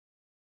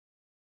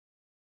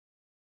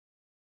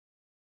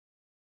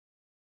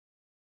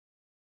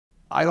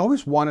I'd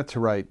always wanted to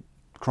write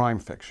crime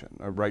fiction,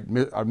 or write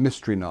a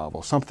mystery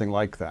novel, something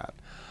like that.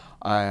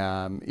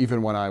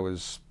 Even when I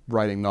was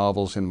writing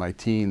novels in my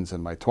teens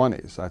and my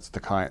 20s, that's the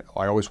kind,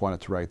 I always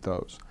wanted to write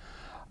those.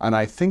 And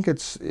I think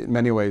it's in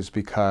many ways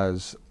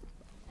because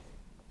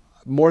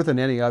more than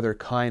any other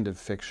kind of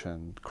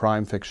fiction,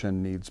 crime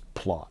fiction needs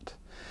plot.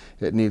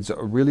 It needs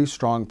a really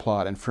strong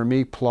plot, and for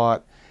me,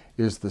 plot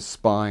is the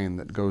spine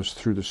that goes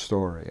through the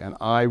story. And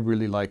I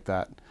really like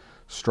that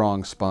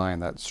strong spine,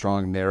 that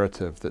strong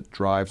narrative that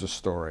drives a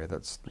story,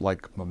 that's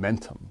like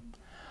momentum.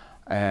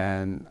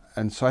 And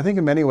so I think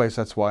in many ways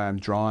that's why I'm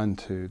drawn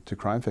to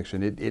crime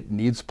fiction. It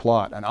needs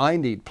plot, and I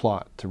need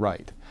plot to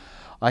write.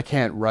 I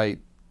can't write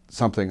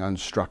something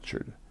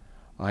unstructured.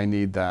 I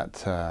need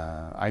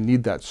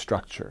that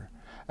structure.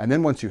 And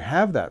then once you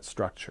have that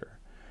structure,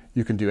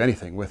 you can do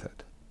anything with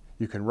it.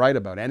 You can write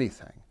about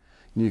anything.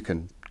 You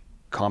can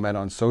comment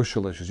on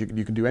social issues.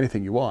 You can do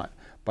anything you want,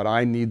 but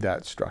I need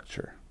that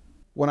structure.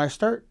 When I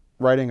start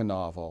writing a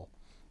novel,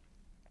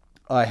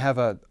 I have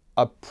a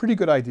pretty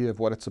good idea of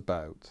what it's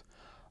about,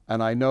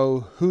 and I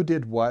know who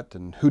did what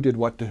and who did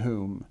what to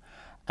whom,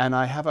 and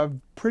I have a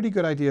pretty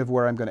good idea of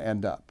where I'm going to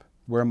end up,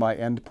 where my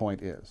end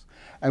point is.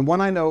 And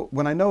when I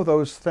know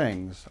those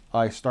things,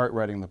 I start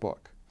writing the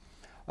book.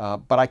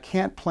 But I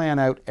can't plan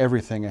out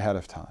everything ahead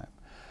of time,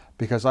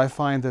 because I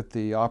find that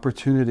the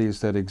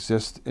opportunities that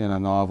exist in a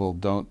novel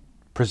don't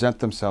present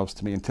themselves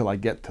to me until I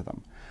get to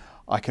them.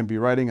 I can be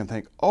writing and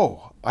think,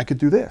 oh, I could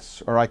do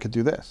this, or I could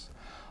do this.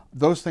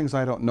 Those things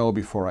I don't know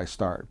before I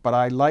start, but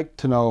I like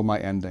to know my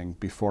ending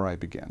before I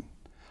begin.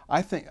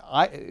 I think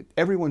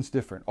everyone's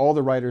different. All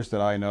the writers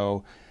that I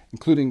know,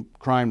 including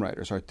crime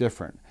writers, are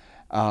different.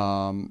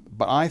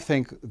 But I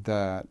think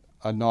that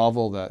a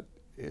novel that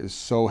is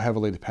so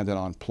heavily dependent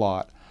on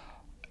plot,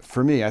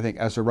 for me, I think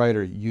as a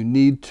writer, you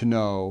need to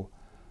know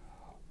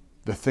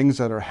the things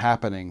that are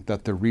happening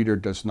that the reader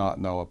does not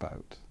know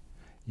about.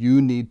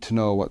 You need to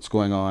know what's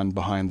going on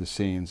behind the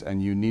scenes,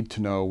 and you need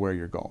to know where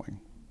you're going.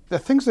 The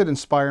things that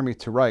inspire me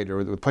to write,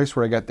 or the place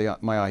where I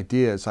get my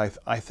ideas,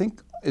 I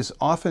think is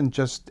often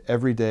just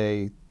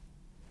everyday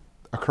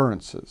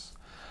occurrences.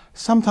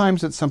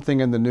 Sometimes it's something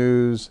in the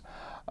news,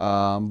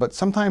 but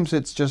sometimes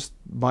it's just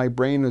my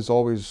brain is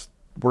always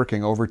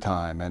working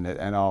overtime,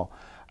 and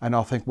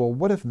I'll think, well,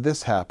 what if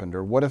this happened,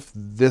 or what if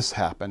this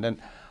happened?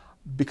 And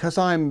because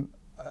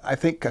I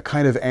think, a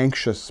kind of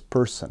anxious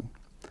person,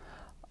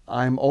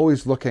 I'm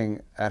always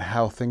looking at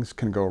how things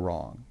can go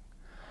wrong.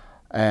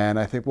 And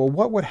I think, well,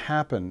 what would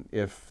happen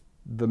if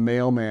the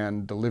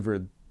mailman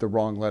delivered the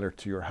wrong letter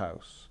to your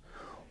house?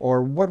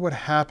 Or what would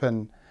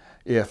happen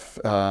if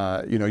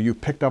you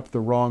picked up the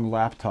wrong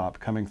laptop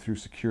coming through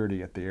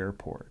security at the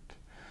airport?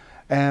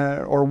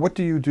 Or what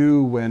do you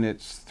do when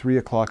it's 3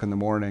 o'clock in the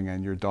morning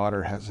and your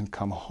daughter hasn't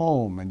come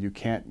home and you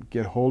can't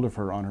get hold of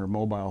her on her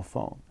mobile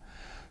phone?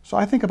 So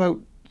I think about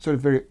sort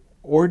of very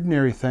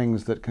ordinary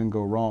things that can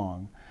go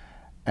wrong.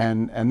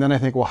 And then I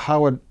think, well,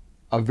 how would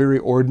a very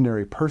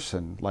ordinary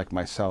person like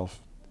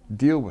myself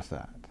deal with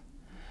that?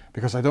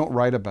 Because I don't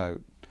write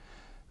about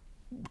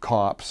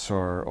cops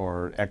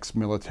or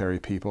ex-military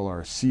people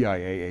or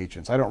CIA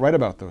agents. I don't write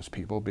about those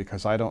people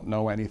because I don't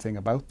know anything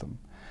about them.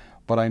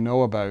 But I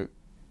know about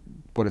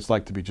what it's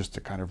like to be just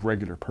a kind of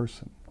regular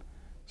person.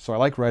 So I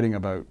like writing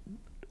about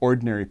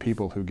ordinary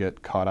people who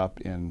get caught up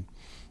in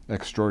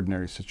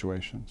extraordinary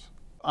situations.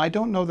 I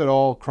don't know that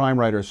all crime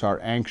writers are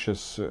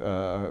anxious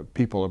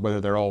people, or whether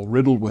they're all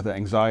riddled with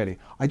anxiety.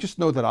 I just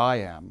know that I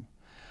am.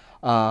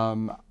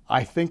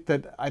 I think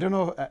that, I don't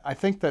know, I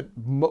think that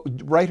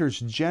writers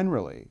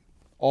generally,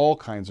 all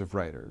kinds of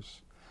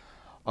writers,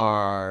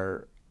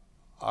 are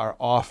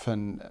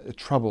often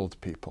troubled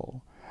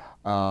people.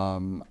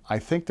 I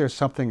think there's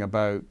something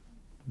about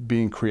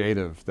being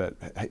creative that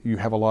you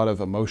have a lot of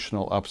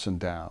emotional ups and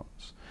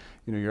downs.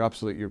 You know,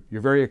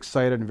 you're very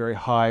excited and very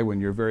high when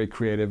you're very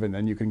creative, and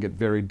then you can get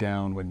very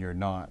down when you're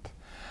not.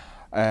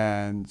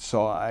 And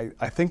so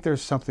I think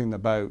there's something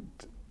about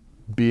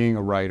being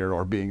a writer,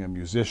 or being a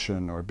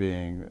musician, or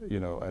being,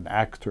 an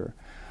actor,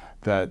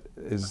 that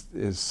is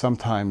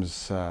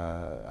sometimes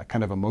a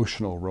kind of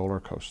emotional roller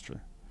coaster.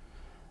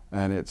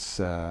 And it's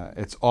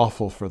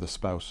awful for the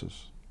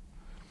spouses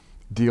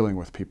dealing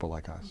with people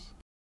like us.